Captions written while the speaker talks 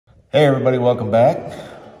Hey everybody, welcome back.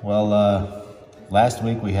 Well, last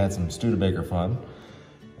week we had some Studebaker fun,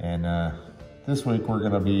 and this week we're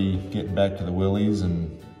gonna be getting back to the wheelies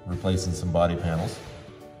and replacing some body panels,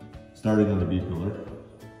 starting with the B-pillar.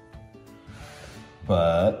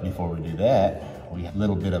 But before we do that, we have a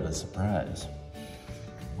little bit of a surprise.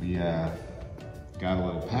 We got a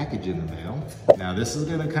little package in the mail. Now this is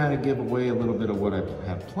gonna kind of give away a little bit of what I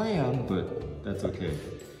have planned, but that's okay.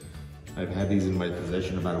 I've had these in my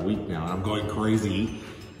possession about a week now, and I'm going crazy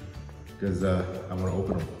because I want to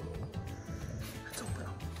open them. Let's open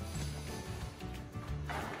them.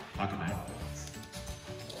 Pocket knife.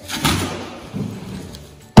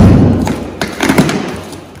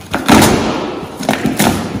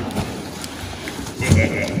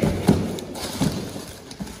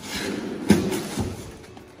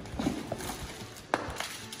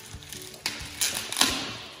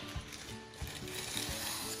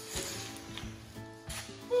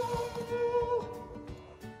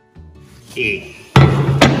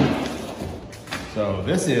 So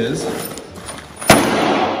this is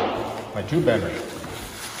my tube bender.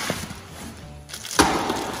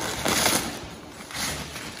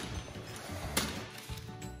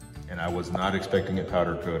 And I was not expecting it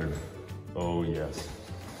powder coated. Oh yes.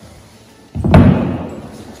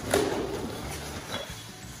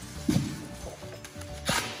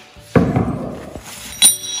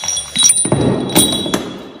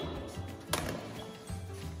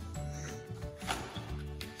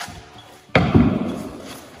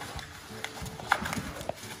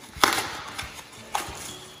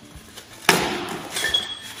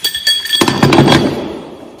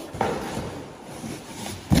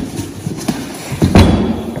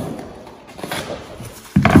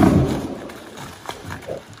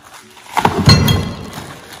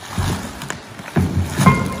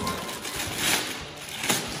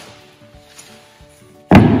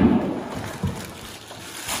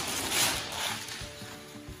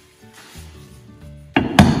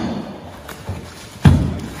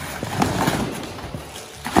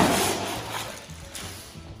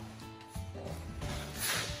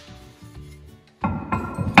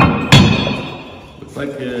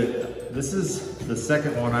 This is the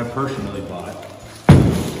second one I personally bought,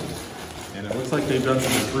 and it looks like they've done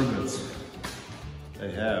some improvements.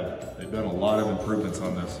 They have. They've done a lot of improvements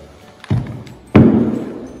on this.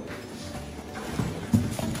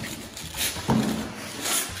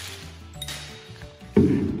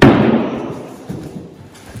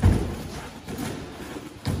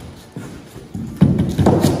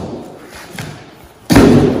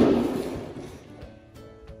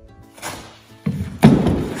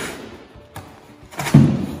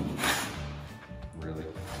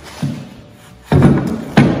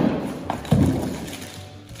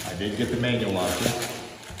 I did get the manual option,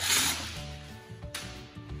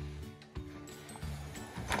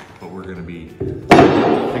 but we're going to be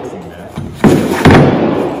fixing that.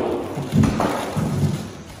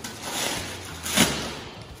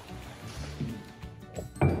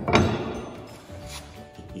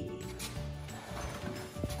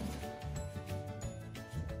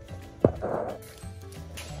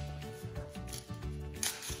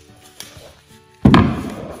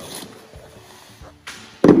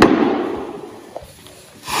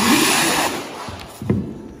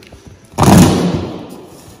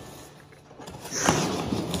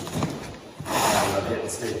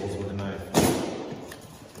 Staples with a knife.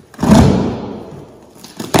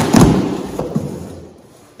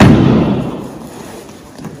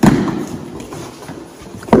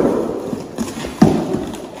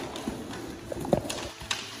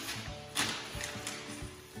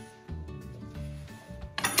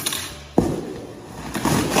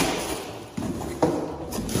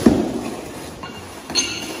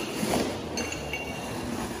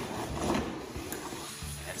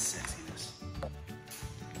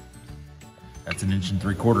 That's 1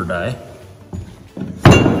 3/4 die.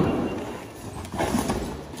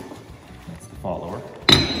 That's the follower.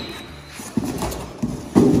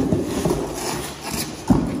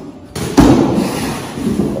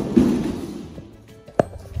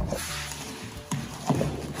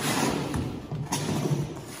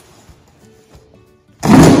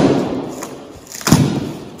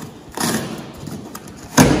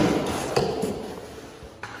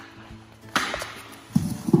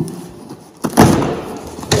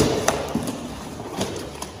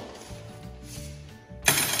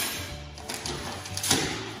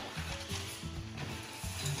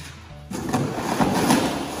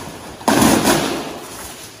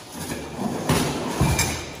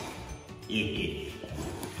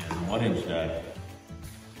 And 1-inch die.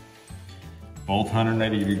 Both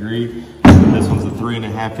 180 degree. This one's the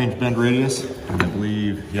 3.5 inch bend radius. And I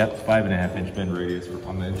believe, yep, 5.5 inch bend radius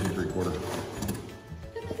on the 1 3/4.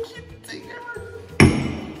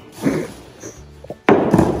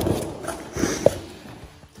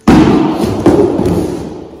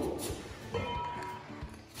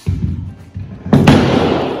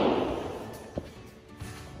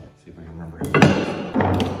 See if I can remember.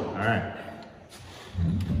 All right.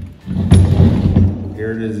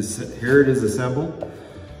 Here it is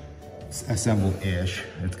assembled-ish.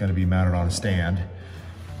 It's going to be mounted on a stand,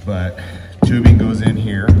 but tubing goes in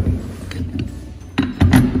here.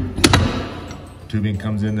 Tubing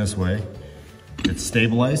comes in this way. It's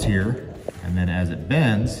stabilized here, and then as it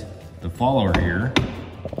bends, the follower here,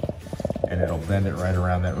 and it'll bend it right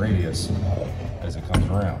around that radius as it comes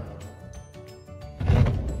around.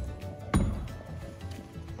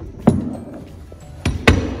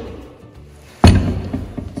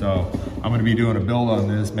 So I'm going to be doing a build on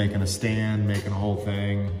this, making a stand, making a whole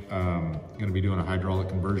thing. I'm going to be doing a hydraulic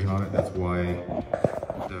conversion on it. That's why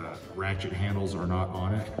the ratchet handles are not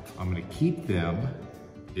on it. I'm going to keep them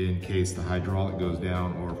in case the hydraulic goes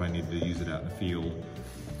down or if I need to use it out in the field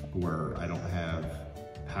where I don't have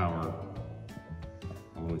power.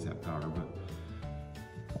 I'll always have power, but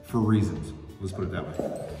for reasons. Let's put it that way.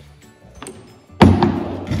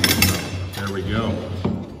 So, there we go.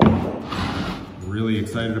 Really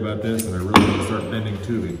excited about this, and I really want to start bending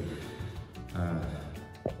tubing.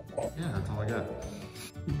 Yeah, that's all I got.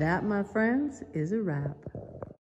 That, my friends, is a wrap.